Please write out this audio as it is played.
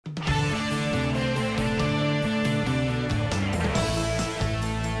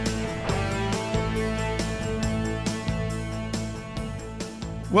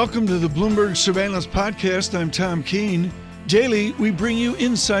Welcome to the Bloomberg Surveillance Podcast. I'm Tom Keene. Daily, we bring you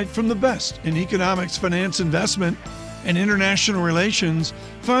insight from the best in economics, finance, investment, and international relations.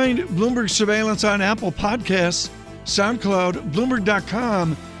 Find Bloomberg Surveillance on Apple Podcasts, SoundCloud,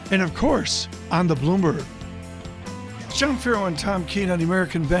 Bloomberg.com, and of course, on the Bloomberg. John Farrow and Tom Keene on the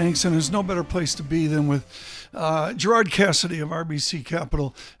American banks, and there's no better place to be than with Gerard Cassidy of RBC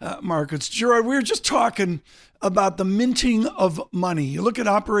Capital Markets. Gerard, we were just talking about the minting of money. You look at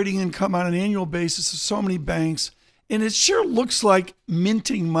operating income on an annual basis of so many banks, and it sure looks like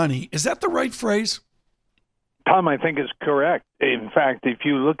minting money. Is that the right phrase? Tom, I think is correct. In fact, if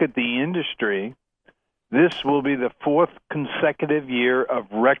you look at the industry, this will be the fourth consecutive year of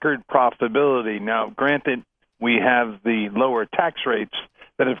record profitability. Now, granted, we have the lower tax rates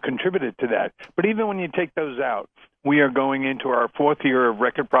that have contributed to that. But even when you take those out, we are going into our fourth year of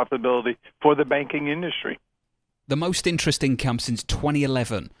record profitability for the banking industry. The most interest income since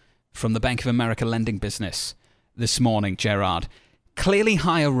 2011 from the Bank of America lending business this morning, Gerard. Clearly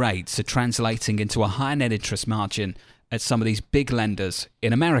higher rates are translating into a higher net interest margin at some of these big lenders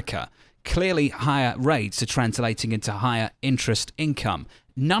in America. Clearly higher rates are translating into higher interest income.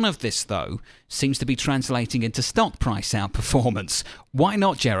 None of this, though, seems to be translating into stock price outperformance. Why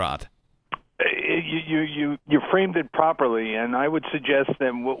not, Gerard? You framed it properly, and I would suggest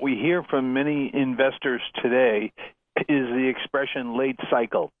that what we hear from many investors today is the expression late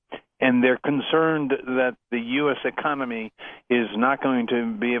cycle. And they're concerned that the U.S. economy is not going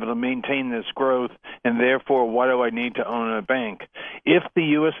to be able to maintain this growth, and therefore, why do I need to own a bank? If the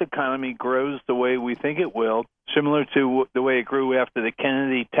U.S. economy grows the way we think it will, similar to the way it grew after the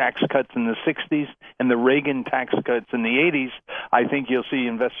Kennedy tax cuts in the 60s and the Reagan tax cuts in the 80s, I think you'll see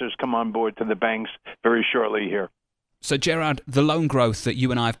investors come on board to the banks very shortly here. So, Gerard, the loan growth that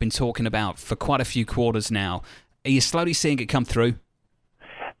you and I have been talking about for quite a few quarters now, are you slowly seeing it come through?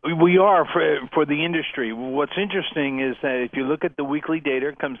 We are for the industry. What's interesting is that if you look at the weekly data,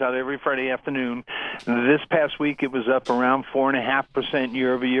 it comes out every Friday afternoon. This past week, it was up around 4.5%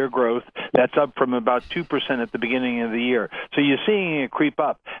 year-over-year growth. That's up from about 2% at the beginning of the year. So you're seeing it creep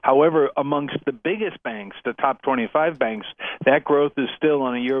up. However, amongst the biggest banks, the top 25 banks, that growth is still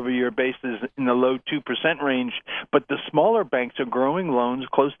on a year-over-year basis in the low 2% range. But the smaller banks are growing loans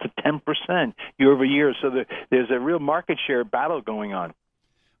close to 10% year-over-year. So there's a real market share battle going on.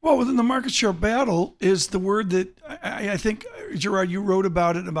 Well, within the market share battle is the word that I think, Gerard, you wrote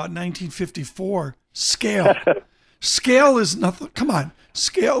about it in about 1954, scale. Scale is nothing. Come on.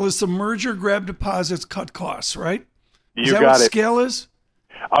 Scale is the merger, grab deposits, cut costs, right? Is that what scale is?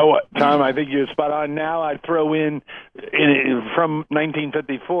 Oh, Tom, I think you're spot on. Now I'd throw in from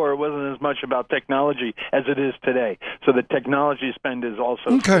 1954, it wasn't as much about technology as it is today. So the technology spend is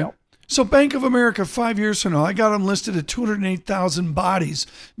also scale. So Bank of America 5 years from now, I got them listed at 208,000 bodies.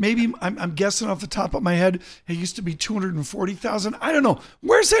 Maybe I'm guessing off the top of my head, it used to be 240,000. I don't know.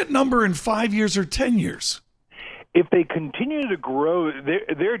 Where's that number in 5 years or 10 years? If they continue to grow,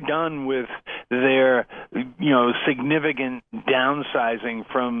 they're done with their, significant downsizing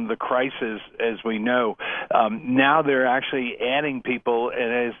from the crisis, as we know. Now they're actually adding people,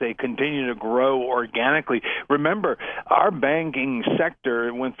 and as they continue to grow organically. Remember, our banking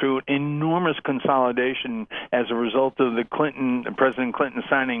sector went through enormous consolidation as a result of President Clinton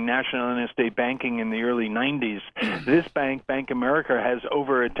signing national interstate banking in the early 90s. This bank, Bank America, has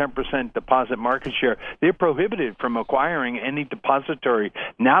over a 10% deposit market share. They're prohibited from acquiring any depository.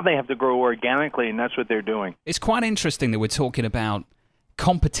 Now they have to grow organically, and that's what they're doing. It's quite interesting that we're talking about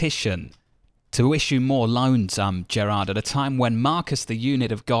competition to issue more loans, Gerard, at a time when Marcus, the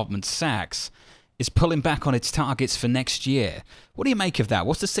unit of Goldman Sachs, is pulling back on its targets for next year. What do you make of that?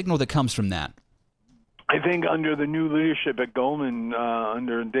 What's the signal that comes from that? I think under the new leadership at Goldman,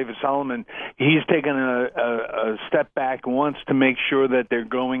 under David Solomon, he's taken a step back once to make sure that they're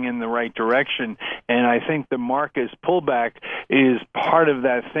going in the right direction. And I think the Marcus pullback is part of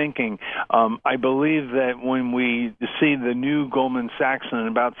that thinking. I believe that when we see the new Goldman Sachs in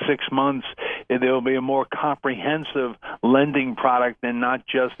about 6 months, there will be a more comprehensive lending product than not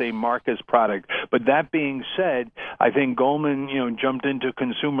just a Marcus product. But that being said, I think Goldman, jumped into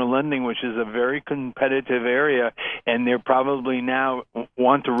consumer lending, which is a very competitive area, and they're probably now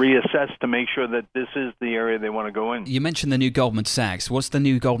want to reassess to make sure that this is the area they want to go in. You mentioned the new Goldman Sachs. What's the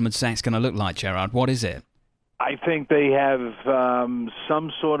new Goldman Sachs going to look like, Gerard? What is it? I think they have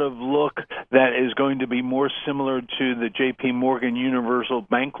some sort of look that is going to be more similar to the J.P. Morgan Universal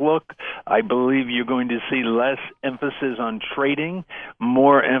Bank look. I believe you're going to see less emphasis on trading,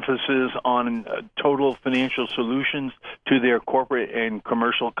 more emphasis on total financial solutions to their corporate and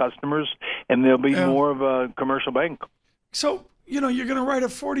commercial customers, and they'll be more of a commercial bank. So, you're going to write a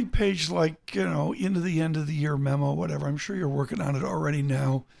 40-page, into the end of the year memo, whatever. I'm sure you're working on it already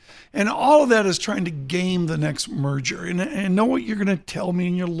now. And all of that is trying to game the next merger. And know what you're going to tell me,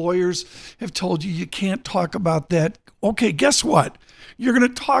 and your lawyers have told you can't talk about that. Okay, guess what? You're going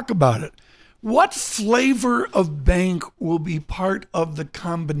to talk about it. What flavor of bank will be part of the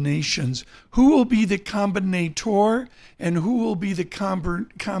combinations? Who will be the combinator, and who will be the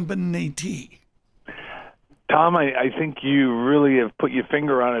combinatee? Tom, I think you really have put your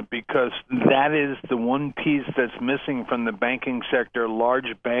finger on it, because that is the one piece that's missing from the banking sector,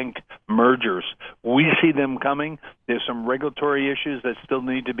 large bank mergers. We see them coming. There's some regulatory issues that still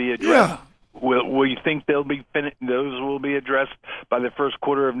need to be addressed. Yeah. We think those will be addressed by the first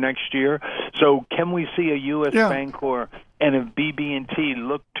quarter of next year. So can we see a U.S. bank and a BB&T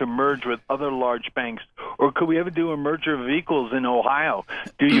look to merge with other large banks? Or could we ever do a merger of equals in Ohio?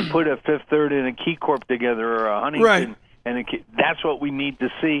 Do you put a Fifth Third and a Key Corp together, or a Huntington? Right. And that's what we need to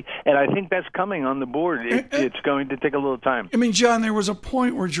see. And I think that's coming on the board. It's going to take a little time. I mean, John, there was a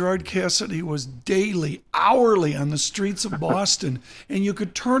point where Gerard Cassidy was daily, hourly on the streets of Boston, and you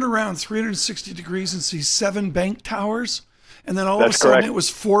could turn around 360 degrees and see 7 bank towers. And then all of a sudden it was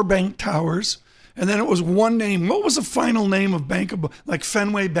 4 bank towers. And then it was one name. What was the final name of like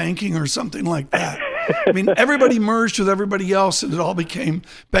Fenway Banking or something like that? I mean, everybody merged with everybody else, and it all became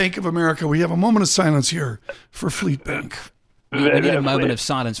Bank of America. We have a moment of silence here for Fleet Bank. We need a moment of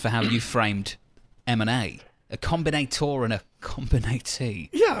silence for how you framed M&A. A combinator and a combinatee.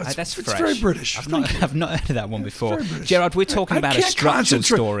 Yeah, that's it's fresh. very British. I've not heard of that one before. Gerard, we're talking about a structured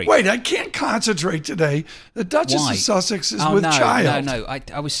story. Wait, I can't concentrate today. The Duchess of Sussex is with child. No.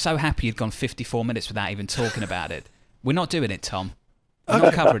 I was so happy you'd gone 54 minutes without even talking about it. We're not doing it, Tom. We're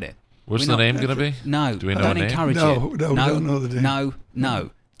not covering it. What's the name going to be? No, do we know I don't the name? encourage No, it. we don't know the name.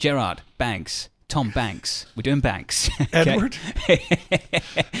 No. Gerard, Banks. Tom Banks. We're doing Banks. Edward?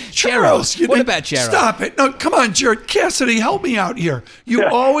 Gerald. What about Gerald? Stop it. No, come on, Gerard. Cassidy, help me out here. You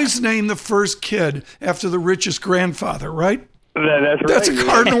always name the first kid after the richest grandfather, right? That's right. That's a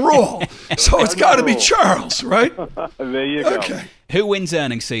cardinal rule. So it's got to be Charles, right? There you go. Okay. Who wins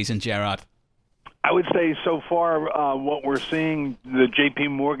earnings season, Gerard? I would say so far what we're seeing, the J.P.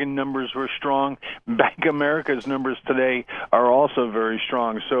 Morgan numbers were strong. Bank of America's numbers today are also very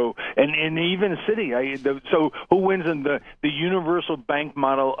strong. So, and even Citi. So who wins in the universal bank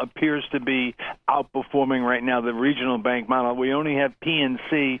model appears to be outperforming right now the regional bank model. We only have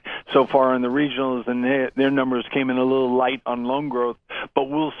PNC so far in the regionals, and their numbers came in a little light on loan growth. But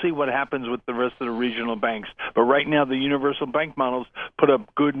we'll see what happens with the rest of the regional banks. But right now, the universal bank models put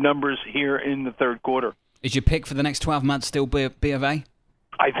up good numbers here in the third quarter. Is your pick for the next 12 months still B of A?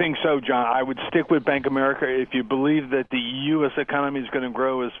 I think so, John. I would stick with Bank of America. If you believe that the U.S. economy is going to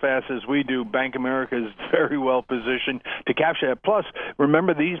grow as fast as we do, Bank of America is very well positioned to capture that. Plus,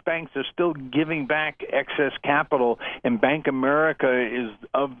 remember, these banks are still giving back excess capital, and Bank of America is,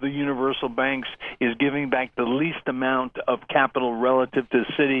 of the universal banks, is giving back the least amount of capital relative to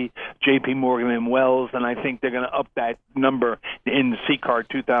Citi, J.P. Morgan, and Wells, and I think they're going to up that number in CCAR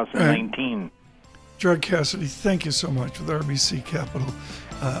 2019. Right. Gerard Cassidy, thank you so much with RBC Capital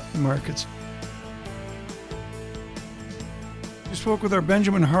Markets. We spoke with our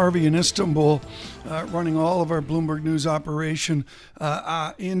Benjamin Harvey in Istanbul, running all of our Bloomberg News operation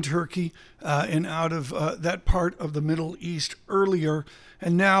in Turkey and out of that part of the Middle East earlier.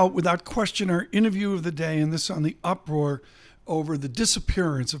 And now, without question, our interview of the day, and this on the uproar over the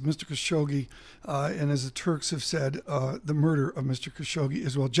disappearance of Mr. Khashoggi, and as the Turks have said, the murder of Mr. Khashoggi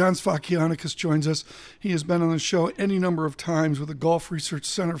as well. John Sfakianakis joins us. He has been on the show any number of times with the Gulf Research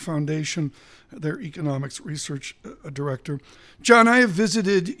Center Foundation, their economics research director. John, I have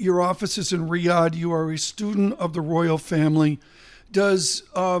visited your offices in Riyadh. You are a student of the royal family. Does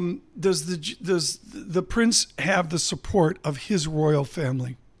the prince have the support of his royal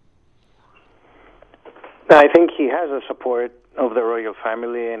family? I think he has the support of the royal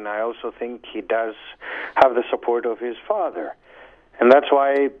family, and I also think he does have the support of his father. And that's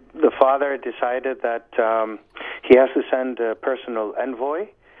why the father decided that he has to send a personal envoy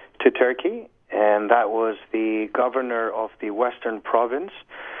to Turkey, and that was the governor of the western province,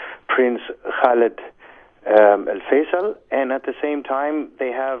 Prince Khaled Al-Faisal, and at the same time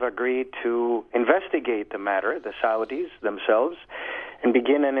they have agreed to investigate the matter, the Saudis themselves, and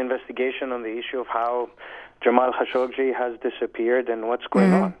begin an investigation on the issue of how Jamal Khashoggi has disappeared and what's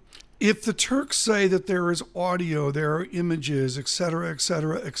going on. If the Turks say that there is audio, there are images, et cetera,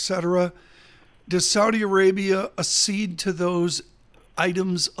 does Saudi Arabia accede to those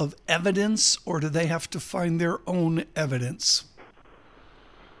items of evidence, or do they have to find their own evidence?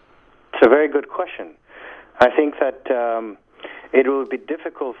 It's a very good question. I think that it will be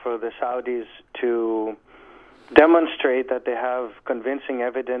difficult for the Saudis to demonstrate that they have convincing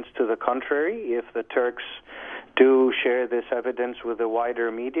evidence to the contrary if the Turks do share this evidence with the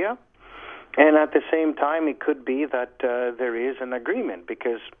wider media. And at the same time, it could be that there is an agreement,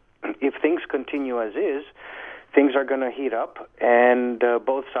 because if things continue as is, things are going to heat up, and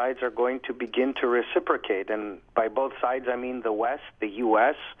both sides are going to begin to reciprocate. And by both sides, I mean the West, the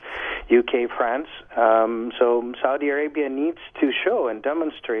U.S., UK, France. So Saudi Arabia needs to show and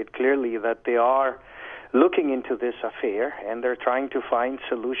demonstrate clearly that they are looking into this affair, and they're trying to find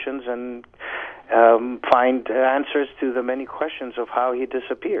solutions and find answers to the many questions of how he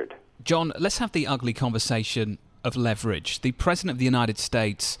disappeared. John, let's have the ugly conversation of leverage. The President of the United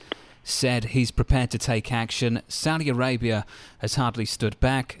States said he's prepared to take action. Saudi Arabia has hardly stood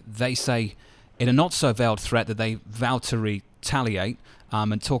back. They say in a not-so-veiled threat that they vow to retaliate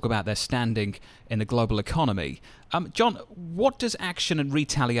and talk about their standing in the global economy. John, what does action and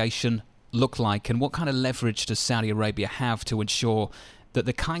retaliation look like, and what kind of leverage does Saudi Arabia have to ensure that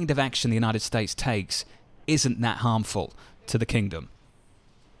the kind of action the United States takes isn't that harmful to the kingdom?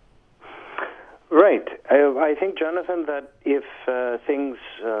 Right. I think, Jonathan, that if things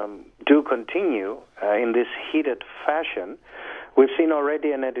do continue in this heated fashion, we've seen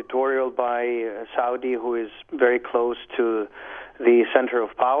already an editorial by Saudi, who is very close to the center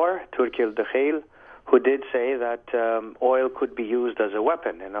of power, Turki al-Dakhail, who did say that oil could be used as a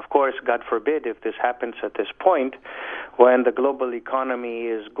weapon. And of course, God forbid, if this happens at this point, when the global economy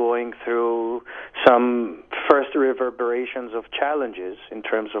is going through some first reverberations of challenges in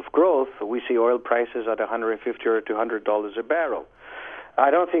terms of growth, we see oil prices at $150 or $200 a barrel.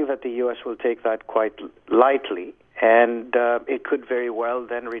 I don't think that the U.S. will take that quite lightly, and it could very well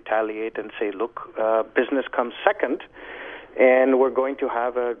then retaliate and say, look, business comes second, and we're going to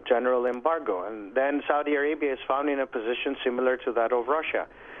have a general embargo. And then Saudi Arabia is found in a position similar to that of Russia.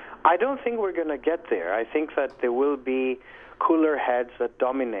 I don't think we're going to get there. I think that there will be cooler heads that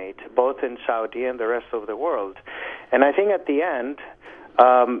dominate both in Saudi and the rest of the world. And I think at the end,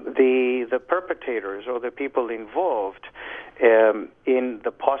 the perpetrators or the people involved in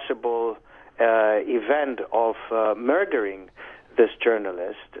the possible event of murdering this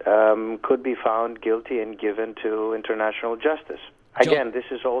journalist could be found guilty and given to international justice. Again, this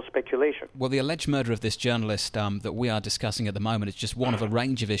is all speculation. Well, the alleged murder of this journalist that we are discussing at the moment is just one of a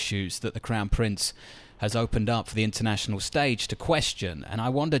range of issues that the Crown Prince has opened up for the international stage to question. And I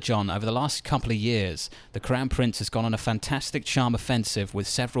wonder, John, over the last couple of years, the Crown Prince has gone on a fantastic charm offensive with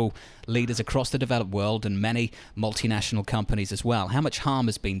several leaders across the developed world and many multinational companies as well. How much harm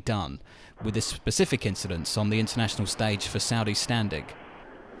has been done with this specific incident on the international stage for Saudi's standing?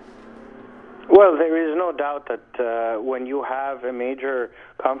 Well, there is no doubt that when you have a major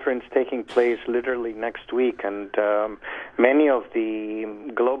conference taking place literally next week, and many of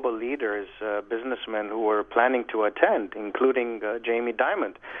the global leaders, businessmen who were planning to attend, including Jamie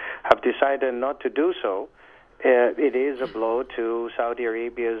Dimon, have decided not to do so, it is a blow to Saudi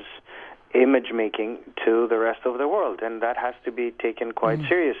Arabia's image-making to the rest of the world, and that has to be taken quite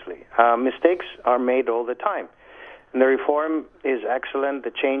seriously. Mistakes are made all the time. And the reform is excellent. The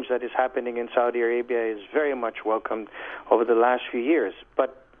change that is happening in Saudi Arabia is very much welcomed over the last few years.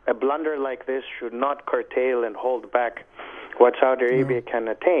 But a blunder like this should not curtail and hold back what Saudi Arabia can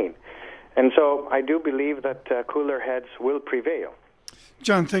attain. And so I do believe that cooler heads will prevail.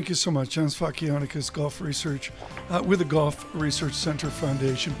 John, thank you so much. John Sfakianakis, Gulf Research, with the Gulf Research Center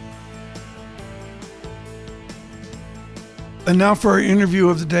Foundation. And now for our interview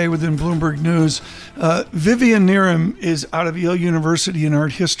of the day within Bloomberg News. Vivian Nereim is out of Yale University in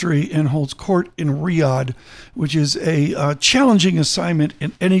art history and holds court in Riyadh, which is a challenging assignment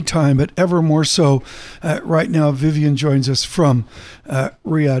at any time, but ever more so right now. Vivian joins us from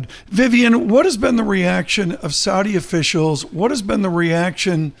Riyadh. Vivian, what has been the reaction of Saudi officials? What has been the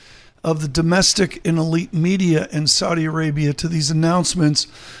reaction of the domestic and elite media in Saudi Arabia to these announcements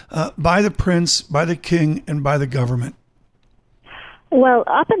by the prince, by the king, and by the government? Well,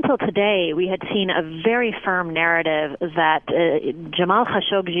 up until today, we had seen a very firm narrative that Jamal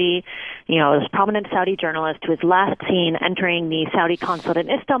Khashoggi, this prominent Saudi journalist who was last seen entering the Saudi consulate in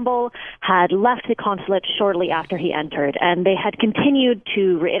Istanbul, had left the consulate shortly after he entered. And they had continued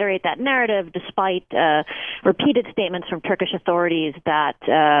to reiterate that narrative despite repeated statements from Turkish authorities that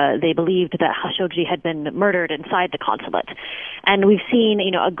they believed that Khashoggi had been murdered inside the consulate. And we've seen,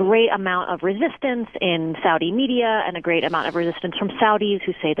 a great amount of resistance in Saudi media and a great amount of resistance from Saudis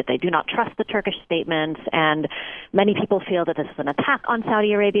who say that they do not trust the Turkish statements, and many people feel that this is an attack on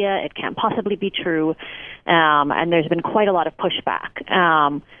Saudi Arabia. It can't possibly be true, and there's been quite a lot of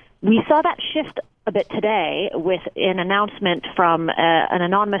pushback. We saw that shift a bit today with an announcement from an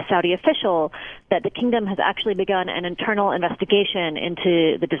anonymous Saudi official that the kingdom has actually begun an internal investigation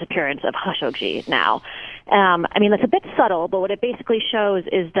into the disappearance of Khashoggi now. I mean, that's a bit subtle, but what it basically shows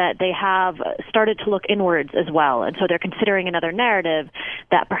is that they have started to look inwards as well. And so they're considering another narrative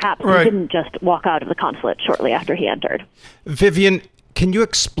that perhaps he didn't just walk out of the consulate shortly after he entered. Vivian, can you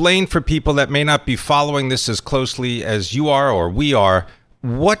explain for people that may not be following this as closely as you are or we are,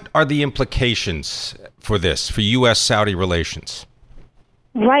 what are the implications for this, for U.S.-Saudi relations?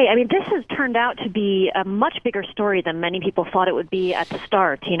 Right. I mean, this has turned out to be a much bigger story than many people thought it would be at the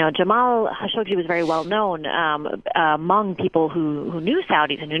start. You know, Jamal Khashoggi was very well known among people who knew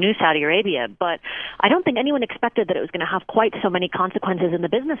Saudis and who knew Saudi Arabia, but I don't think anyone expected that it was going to have quite so many consequences in the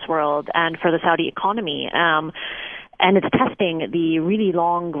business world and for the Saudi economy. And it's testing the really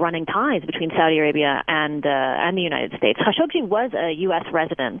long-running ties between Saudi Arabia and the United States. Khashoggi was a U.S.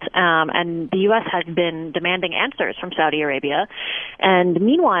 resident, and the U.S. has been demanding answers from Saudi Arabia. And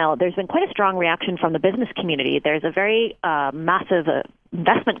meanwhile, there's been quite a strong reaction from the business community. There's a very massive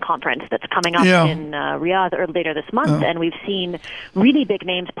investment conference that's coming up in Riyadh later this month, and we've seen really big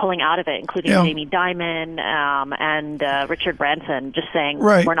names pulling out of it, including Jamie Dimon and Richard Branson, just saying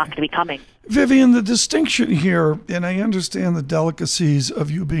we're not going to be coming. Vivian, the distinction here, and I understand the delicacies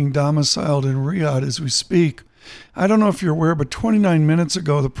of you being domiciled in Riyadh as we speak. I don't know if you're aware, but 29 minutes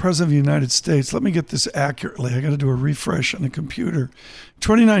ago, the President of the United States, let me get this accurately, I got to do a refresh on the computer.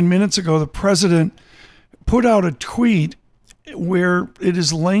 29 minutes ago, the President put out a tweet where it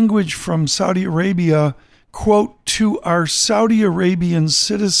is language from Saudi Arabia, quote, to our Saudi Arabian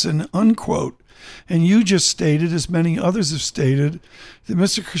citizen, unquote. And you just stated, as many others have stated, that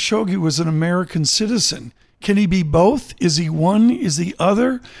Mr. Khashoggi was an American citizen. Can he be both? Is he one? Is he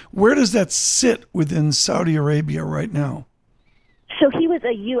other? Where does that sit within Saudi Arabia right now? So he was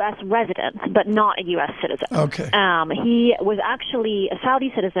a U.S. resident, but not a U.S. citizen. Okay. He was actually a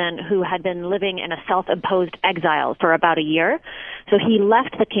Saudi citizen who had been living in a self-imposed exile for about a year. So he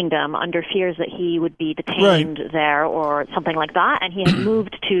left the kingdom under fears that he would be detained there or something like that, and he had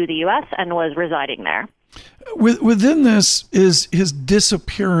moved to the U.S. and was residing there. Within this is his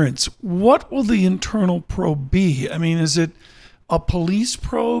disappearance. What will the internal probe be? I mean, is it a police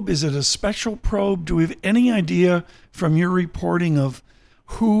probe? Is it a special probe? Do we have any idea from your reporting of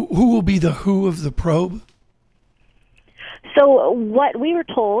who will be the who of the probe? So what we were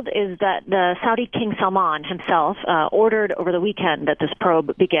told is that the Saudi King Salman himself ordered over the weekend that this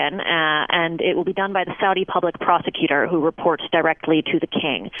probe begin, and it will be done by the Saudi public prosecutor who reports directly to the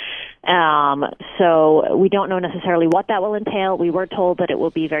king. So we don't know necessarily what that will entail. We were told that it will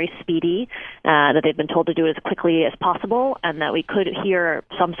be very speedy, that they've been told to do it as quickly as possible, and that we could hear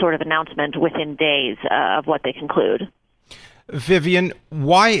some sort of announcement within days of what they conclude. Vivian,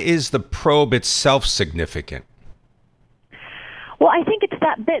 why is the probe itself significant? Well, I think it's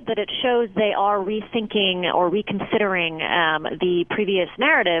that bit that it shows they are rethinking or reconsidering the previous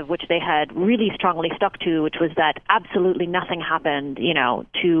narrative, which they had really strongly stuck to, which was that absolutely nothing happened,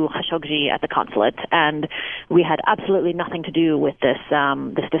 to Khashoggi at the consulate, and we had absolutely nothing to do with this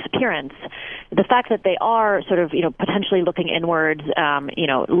this disappearance. The fact that they are sort of, potentially looking inwards,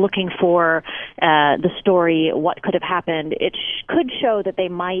 looking for the story, what could have happened, it could show that they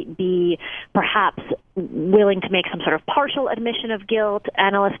might be perhaps willing to make some sort of partial admission of guilt.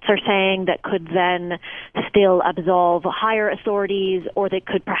 Analysts are saying that could then still absolve higher authorities, or they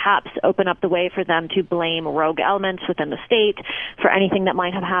could perhaps open up the way for them to blame rogue elements within the state for anything that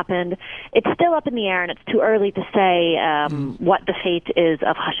might have happened. It's still up in the air, and it's too early to say what the fate is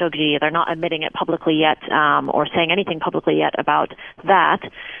of Khashoggi. They're not admitting it publicly yet, or saying anything publicly yet about that,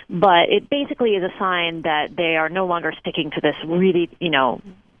 but it basically is a sign that they are no longer sticking to this really,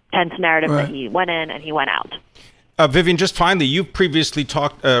 tense narrative that he went in and he went out. Vivian, just finally, you've previously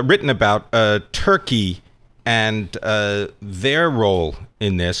written about Turkey and their role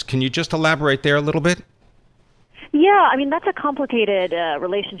in this. Can you just elaborate there a little bit? Yeah, I mean, that's a complicated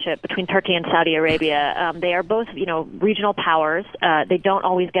relationship between Turkey and Saudi Arabia. They are both, regional powers. They don't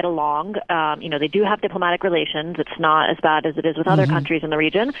always get along. They do have diplomatic relations. It's not as bad as it is with other countries in the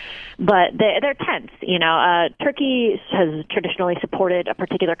region, but they're tense. Turkey has traditionally supported a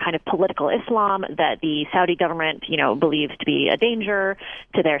particular kind of political Islam that the Saudi government, believes to be a danger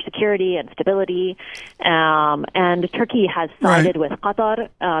to their security and stability. And Turkey has sided with Qatar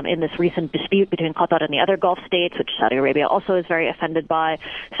in this recent dispute between Qatar and the other Gulf states, which Saudi Arabia also is very offended by.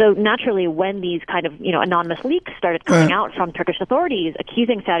 So naturally, when these kind of anonymous leaks started coming out from Turkish authorities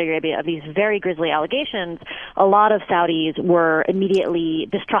accusing Saudi Arabia of these very grisly allegations, a lot of Saudis were immediately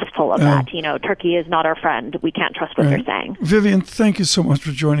distrustful of that. Turkey is not our friend. We can't trust what they're saying. Vivian, thank you so much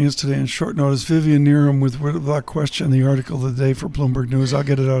for joining us today on short notice. Vivian Nereim with Without Question, the article of the day for Bloomberg News. I'll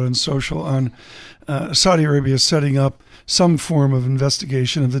get it out on social on Saudi Arabia setting up some form of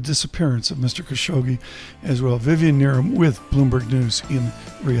investigation of the disappearance of Mr. Khashoggi as well. Vivian Nereim with Bloomberg News in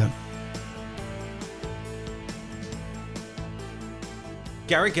Riyadh.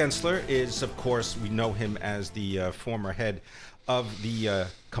 Gary Gensler is, of course, we know him as the former head of the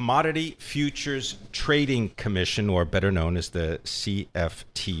Commodity Futures Trading Commission, or better known as the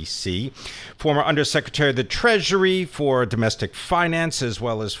CFTC, former Undersecretary of the Treasury for Domestic Finance as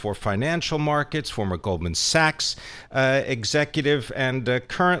well as for Financial Markets, former Goldman Sachs executive, and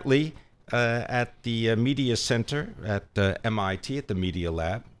currently at the Media Center at MIT at the Media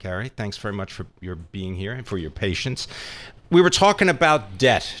Lab. Gary, thanks very much for your being here and for your patience. We were talking about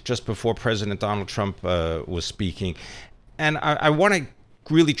debt just before President Donald Trump was speaking. And I want to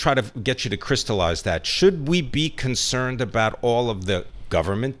really try to get you to crystallize that. Should we be concerned about all of the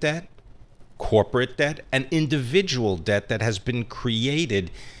government debt, corporate debt, and individual debt that has been created?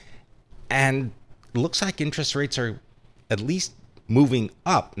 And it looks like interest rates are at least moving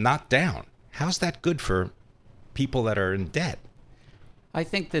up, not down. How's that good for people that are in debt? I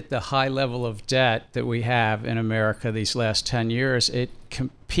think that the high level of debt that we have in America these last 10 years, it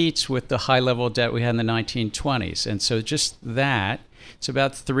competes with the high level of debt we had in the 1920s. And so just that, it's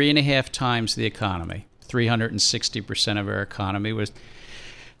about 3.5 times the economy. 360% of our economy was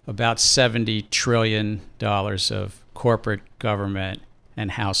about $70 trillion of corporate, government,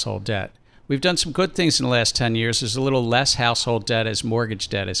 and household debt. We've done some good things in the last 10 years. There's a little less household debt as mortgage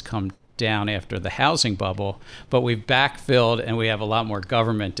debt has come down after the housing bubble, but we've backfilled and we have a lot more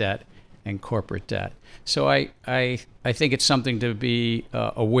government debt and corporate debt. So I think it's something to be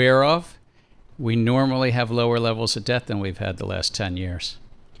aware of. We normally have lower levels of debt than we've had the last 10 years.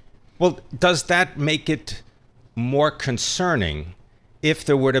 Well, does that make it more concerning if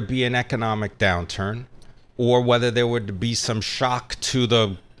there were to be an economic downturn, or whether there would be some shock to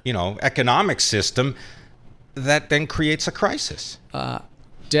the economic system that then creates a crisis?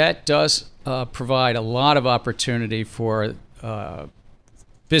 Debt does provide a lot of opportunity for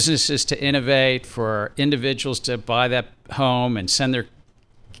businesses to innovate, for individuals to buy that home and send their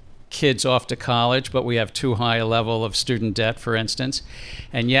kids off to college, but we have too high a level of student debt, for instance.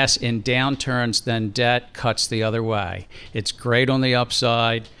 And yes, in downturns, then debt cuts the other way. It's great on the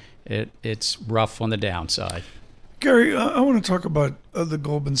upside. It's rough on the downside. Gary, I want to talk about the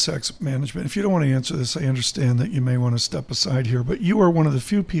Goldman Sachs management. If you don't want to answer this, I understand that you may want to step aside here, but you are one of the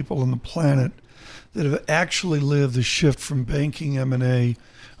few people on the planet that have actually lived the shift from banking M&A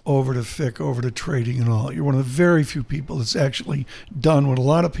over to FIC, over to trading and all. You're one of the very few people that's actually done what a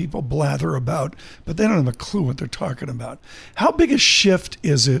lot of people blather about, but they don't have a clue what they're talking about. How big a shift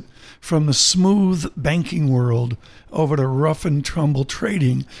is it from the smooth banking world over to rough and tumble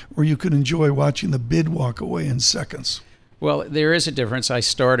trading, where you can enjoy watching the bid walk away in seconds? Well, there is a difference. I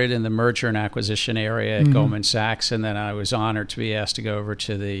started in the merger and acquisition area at Goldman Sachs, and then I was honored to be asked to go over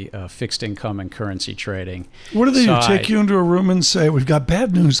to the fixed income and currency trading. What do they do? Take you into a room and say, "We've got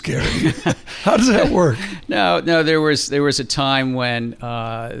bad news, Gary"? How does that work? No. There was a time when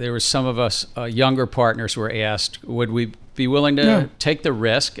there was some of us younger partners were asked, would we be willing to take the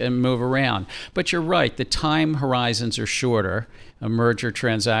risk and move around? But you're right, the time horizons are shorter. A merger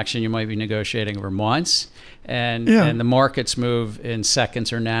transaction, you might be negotiating over months, and the markets move in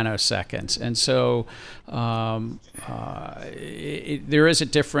seconds or nanoseconds. And so there is a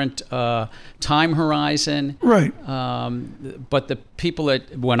different time horizon. Right. But the people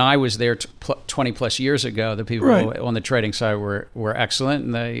when I was there 20 plus years ago, the people on the trading side were excellent,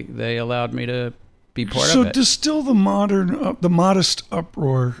 and they allowed me to be part of it. So distill the modest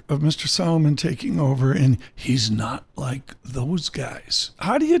uproar of Mr. Solomon taking over, and he's not like those guys.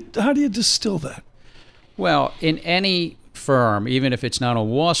 How do you distill that? Well, in any firm, even if it's not on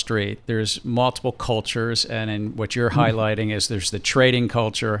Wall Street, there's multiple cultures, and in what you're highlighting is there's the trading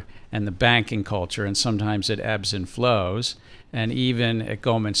culture and the banking culture, and sometimes it ebbs and flows. And even at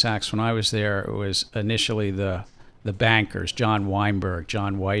Goldman Sachs, when I was there, it was initially the bankers, John Weinberg,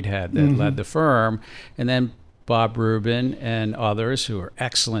 John Whitehead, that led the firm, and then Bob Rubin and others who are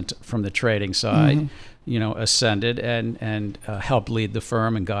excellent from the trading side, ascended and helped lead the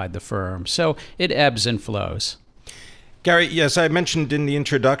firm and guide the firm. So it ebbs and flows. Gary, yes, I mentioned in the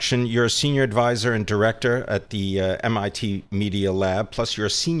introduction, you're a senior advisor and director at the MIT Media Lab, plus you're a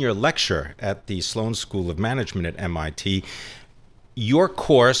senior lecturer at the Sloan School of Management at MIT. Your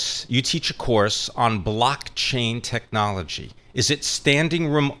course, you teach a course on blockchain technology. Is it standing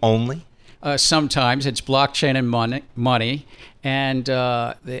room only? Sometimes it's blockchain and money, and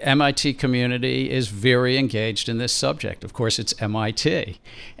the MIT community is very engaged in this subject. Of course, it's MIT,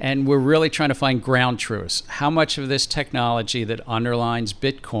 and we're really trying to find ground truths. How much of this technology that underlines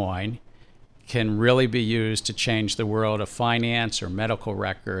Bitcoin can really be used to change the world of finance or medical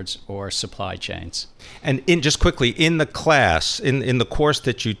records or supply chains? And just quickly, in the class, in the course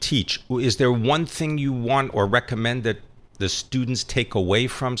that you teach, is there one thing you want or recommend that the students take away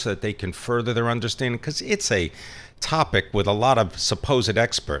from so that they can further their understanding? Because it's a topic with a lot of supposed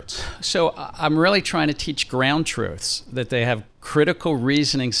experts. So I'm really trying to teach ground truths, that they have critical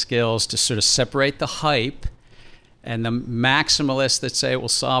reasoning skills to sort of separate the hype and the maximalists that say it will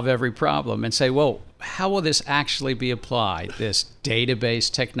solve every problem, and say, well, how will this actually be applied, this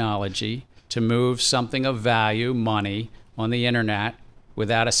database technology, to move something of value, money, on the internet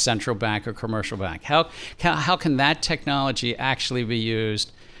without a central bank or commercial bank? How can that technology actually be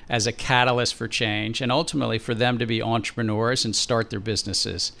used as a catalyst for change and ultimately for them to be entrepreneurs and start their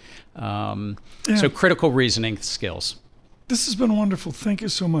businesses? So critical reasoning skills. This has been wonderful. Thank you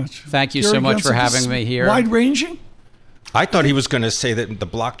so much. Thank you so much for having me here. Wide-ranging? I thought he was going to say that the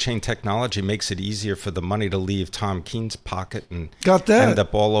blockchain technology makes it easier for the money to leave Tom Keen's pocket and end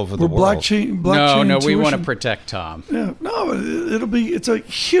up all over the world. Blockchain no, we want to protect Tom. Yeah, no, it's a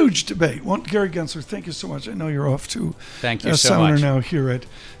huge debate. Gary Gensler, thank you so much. I know you're off to thank you so much. now here at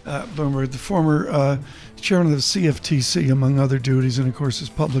Bloomberg, the former chairman of the CFTC, among other duties, and of course his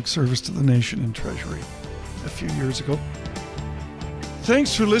public service to the nation and Treasury a few years ago.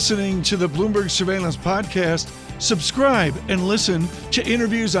 Thanks for listening to the Bloomberg Surveillance Podcast. Subscribe and listen to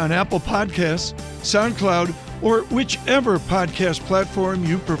interviews on Apple Podcasts, SoundCloud, or whichever podcast platform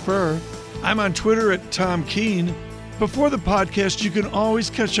you prefer. I'm on Twitter at Tom Keene. Before the podcast, you can always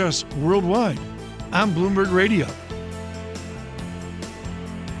catch us worldwide on Bloomberg Radio.